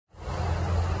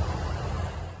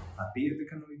Khatia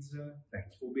Dekanoidze.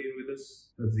 Thanks for being with us.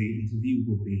 Hope the interview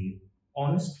will be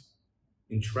honest,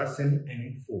 interesting, and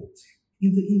informative.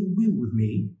 In the interview with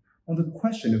me, on the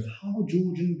question of how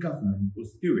Georgian government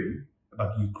was doing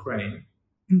about Ukraine,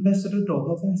 Ambassador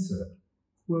Dolhov answered,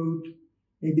 quote,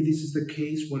 "Maybe this is the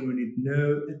case when we need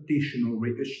no additional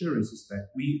reassurances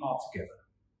that we are together."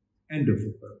 End of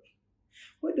the quote.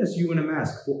 Why does UNM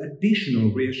ask for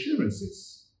additional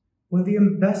reassurances when the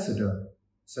ambassador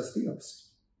says the opposite?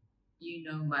 You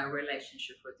know my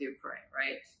relationship with Ukraine,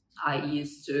 right? I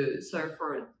used to serve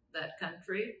for that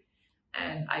country,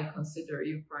 and I consider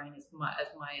Ukraine as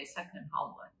my second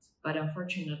homeland. But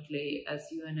unfortunately, as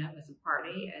UNM, as a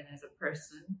party, and as a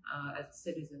person, as a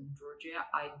citizen of Georgia,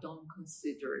 I don't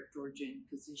consider Georgian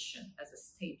position as a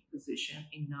state position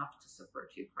enough to support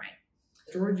Ukraine.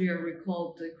 Georgia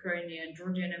recalled the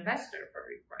Georgian ambassador for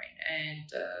Ukraine, and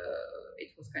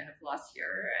it was kind of last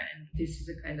year. And this is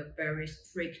a kind of very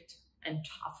strict and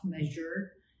tough measure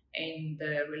in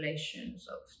the relations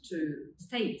of two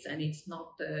states, and it's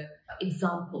not the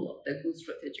example of the good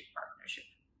strategic partnership.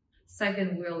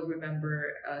 Second, we'll remember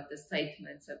the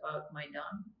statements about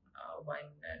Maidan, when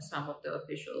some of the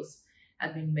officials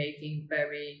had been making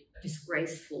very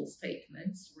disgraceful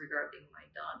statements regarding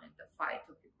Maidan and the fight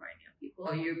of Ukrainian people.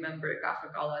 You remember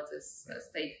Khatia Dekanoidze's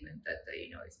statement that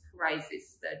it's a crisis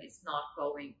that is not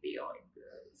going beyond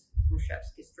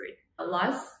Khrushchevsky Street.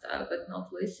 Last but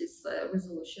not least is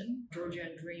resolution.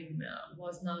 Georgian Dream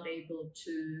was not able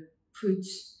to put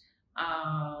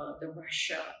the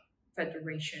Russia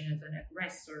Federation as an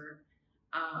aggressor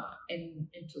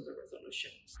into the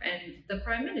resolutions. And the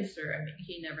Prime Minister,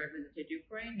 he never visited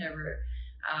Ukraine, never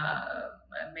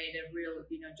made a real,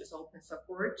 just open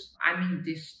support.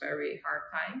 This very hard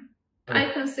time.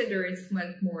 I consider it's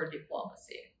much more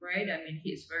diplomacy, right?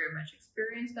 He's very much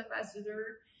experienced ambassador,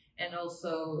 and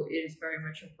also it is very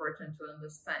much important to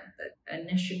understand that a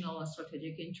national and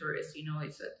strategic interest,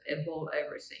 is above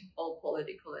everything, all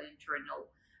political and internal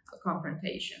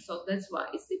confrontation. So that's why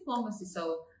it's diplomacy. So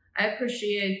I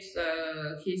appreciate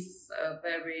his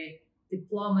very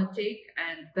diplomatic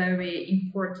and very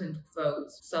important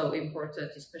votes. So important,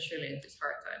 especially in this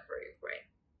hard time for Ukraine.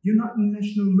 United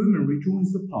National Movement rejoins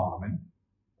the parliament,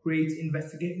 creates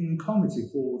investigating committee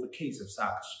for the case of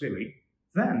Saakashvili.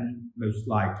 Then, most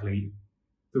likely,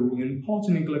 the ruling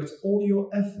party neglects all your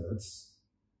efforts,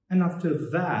 and after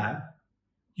that,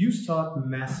 you start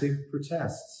massive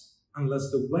protests, unless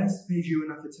the West pays you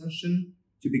enough attention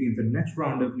to begin the next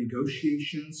round of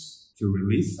negotiations to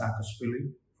release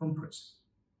Saakashvili from prison.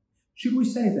 Should we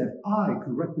say that I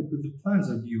correctly put the plans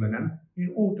of UNM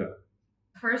in order?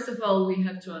 First of all, we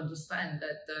have to understand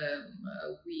that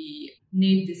we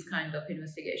need this kind of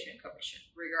investigation commission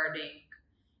regarding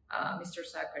Mr.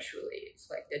 Saakashvili. It's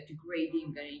like the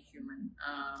degrading and inhuman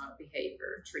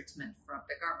behavior treatment from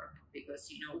the government, because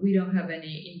we don't have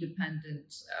any independent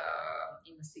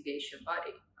investigation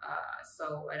body.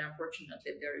 And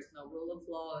unfortunately, there is no rule of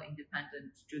law,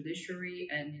 independent judiciary,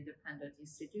 and independent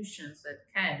institutions that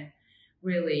can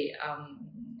really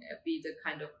be the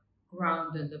kind of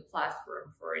ground and the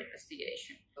platform for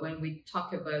investigation. When we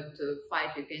talk about the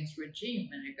fight against regime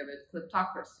and about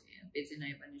kleptocracy and within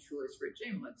Ivanishvili's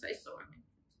regime, let's say so,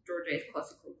 Georgia is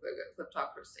classical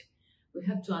kleptocracy. We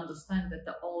have to understand that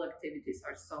all activities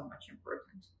are so much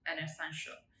important and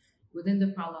essential. Within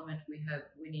the parliament,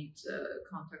 we need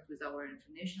contact with our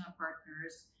international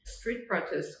partners. Street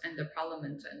protests and the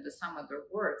parliament and some other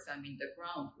works, the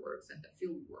ground works and the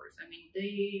field works,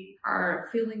 they are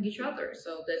feeling each other.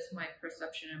 So that's my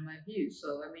perception and my view.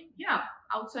 So,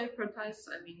 outside protests,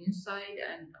 inside,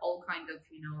 and all kind of,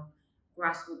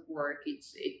 grassroots work,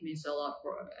 it means a lot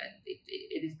for, and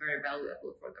it is very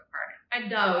valuable for the party. I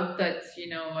doubt that,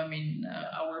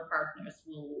 our partners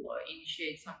will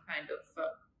initiate some kind of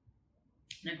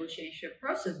negotiation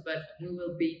process, but we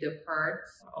will be the part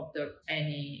of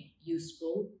any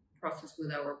useful process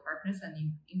with our partners and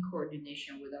in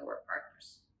coordination with our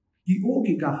partners.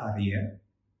 Georgia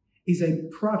is a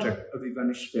project of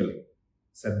Ivanishvili,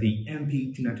 said the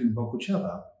MP Tinatin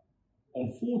Bokucheva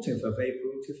on 14th of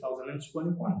April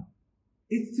 2021.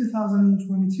 It's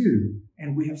 2022,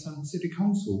 and we have some city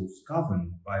councils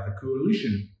governed by the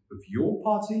coalition of your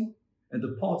party and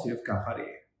the party of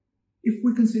Khatia. If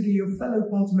we consider your fellow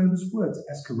party members' words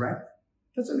as correct,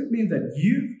 doesn't it mean that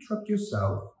you've trapped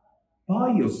yourself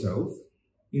by yourself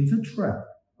in the trap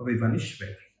of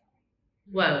Ivanishvili?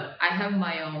 Well, I have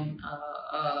my own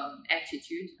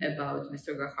attitude about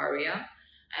Mr. Khatia,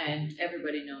 and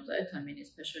everybody knows that.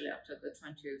 Especially after the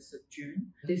 20th of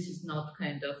June. This is not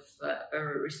kind of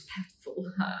very respectful,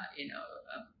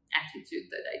 attitude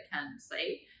that I can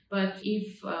say. But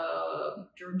if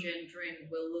Georgian Dream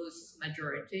will lose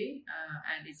majority,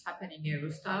 and it's happening in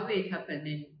Rustavi, it happened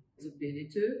in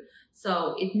Zubini too.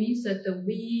 So it means that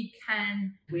we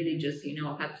can really just,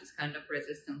 have this kind of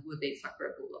resistance with the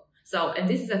Saakashvili. So, and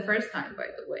this is the first time, by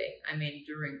the way, I mean,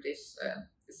 during this,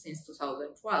 since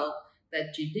 2012,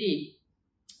 that GD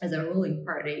as a ruling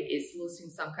party is losing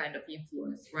some kind of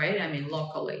influence, right? I mean,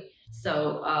 locally.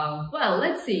 So, well,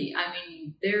 let's see. I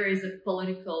mean, there is a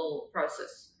political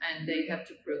process and they have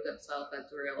to prove themselves as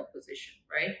the real opposition,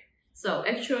 right? So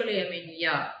actually, I mean,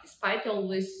 yeah, despite all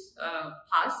this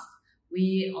past,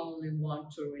 we only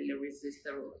want to really resist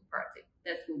the ruling party.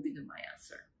 That will be my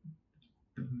answer.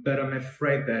 But I'm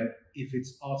afraid that if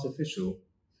it's artificial,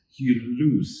 you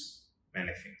lose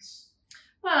many things.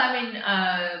 Well, I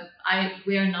mean,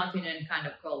 we are not in any kind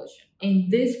of coalition. In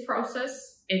this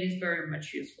process, it is very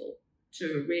much useful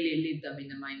to really leave them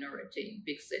in a minority in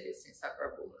big cities in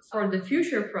Saakashvili. For the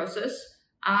future process,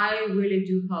 I really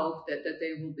do hope that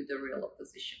they will be the real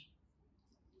opposition.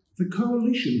 The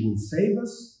coalition will save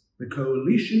us. The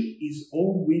coalition is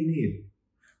all we need.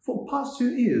 For past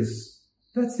 2 years,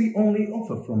 that's the only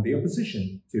offer from the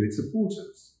opposition to its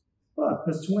supporters. But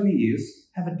past 20 years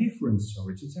have a different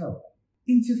story to tell.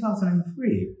 In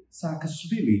 2003,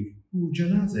 Saakashvili,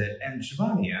 Georgian and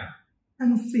Chvania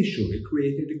unofficially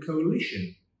created a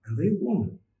coalition, and they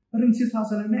won. But in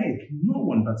 2008, no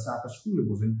one but Saakashvili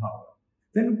was in power.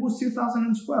 Then it was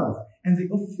 2012, and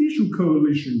the official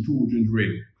coalition Georgian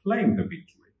Dream claimed the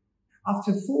victory.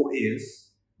 After 4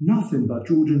 years, nothing but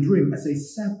Georgian Dream as a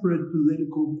separate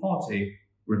political party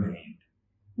remained.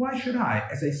 Why should I,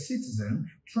 as a citizen,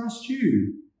 trust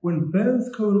you when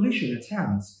both coalition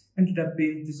attempts ended up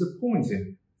being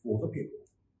disappointing for the people?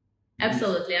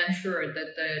 Absolutely, I'm sure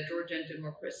that the Georgian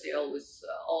democracy always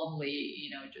only,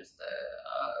 just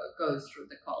goes through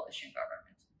the coalition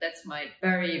government. That's my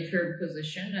very firm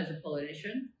position as a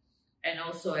politician, and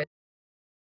also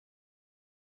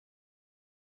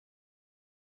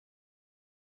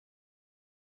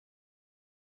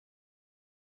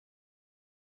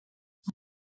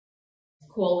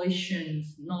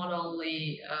coalitions, not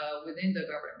only within the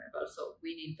government, but also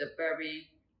we need the very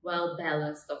well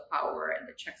balanced of power and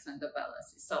the checks and the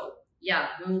balances. So yeah,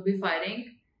 we will be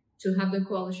fighting to have the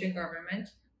coalition government.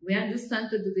 We understand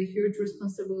that there's a huge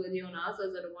responsibility on us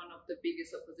as one of the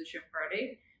biggest opposition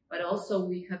party, but also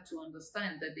we have to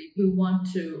understand that if we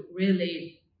want to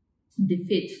really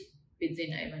defeat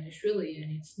Ivanishvili,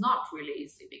 and it's not really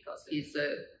easy because he's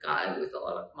a guy with a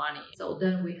lot of money, so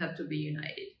then we have to be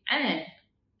united. And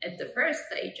at the first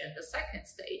stage and the second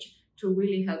stage, to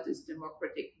really have these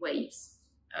democratic waves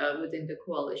within the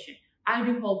coalition. I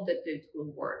do hope that it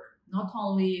will work, not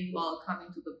only while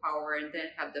coming to the power and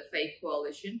then have the fake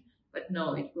coalition, but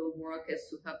no, it will work as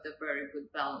to have the very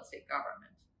good balanced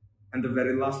government. And the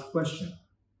very last question.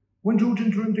 When Georgian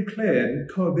Dream declared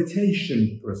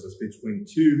cohabitation process between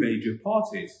 2 major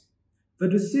parties, the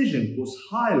decision was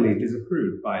highly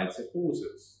disapproved by its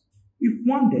supporters. If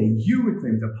one day you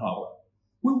reclaim the power,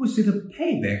 we will see the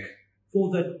payback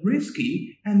for that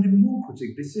risky and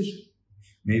democratic decision.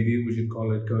 Maybe we should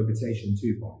call it Cohabitation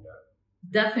 2.0.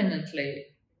 Definitely.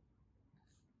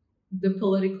 The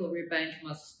political revenge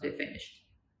must be finished.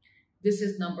 This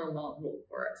is #1 rule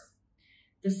for us.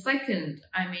 The second,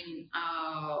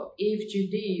 if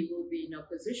GD will be in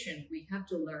opposition, we have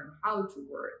to learn how to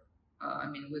work,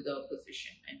 with the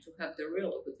opposition and to have the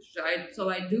real opposition. So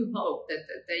I do hope that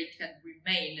they can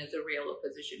remain as a real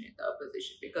opposition in the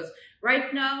opposition, because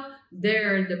right now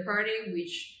they're the party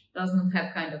which doesn't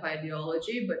have kind of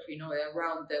ideology, but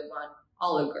around the one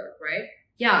oligarch, right?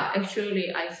 Yeah,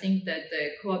 actually, I think that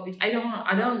the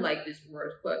I don't like this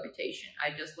word cohabitation.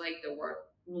 I just like the word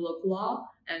rule of law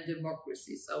and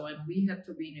democracy. So, and we have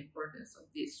to be in importance of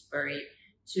this very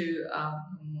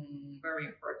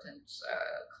important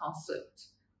concept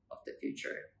of the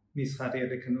future. Ms. Khatia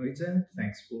Dekanoidze,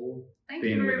 thanks for being with us. Thank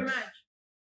you very much.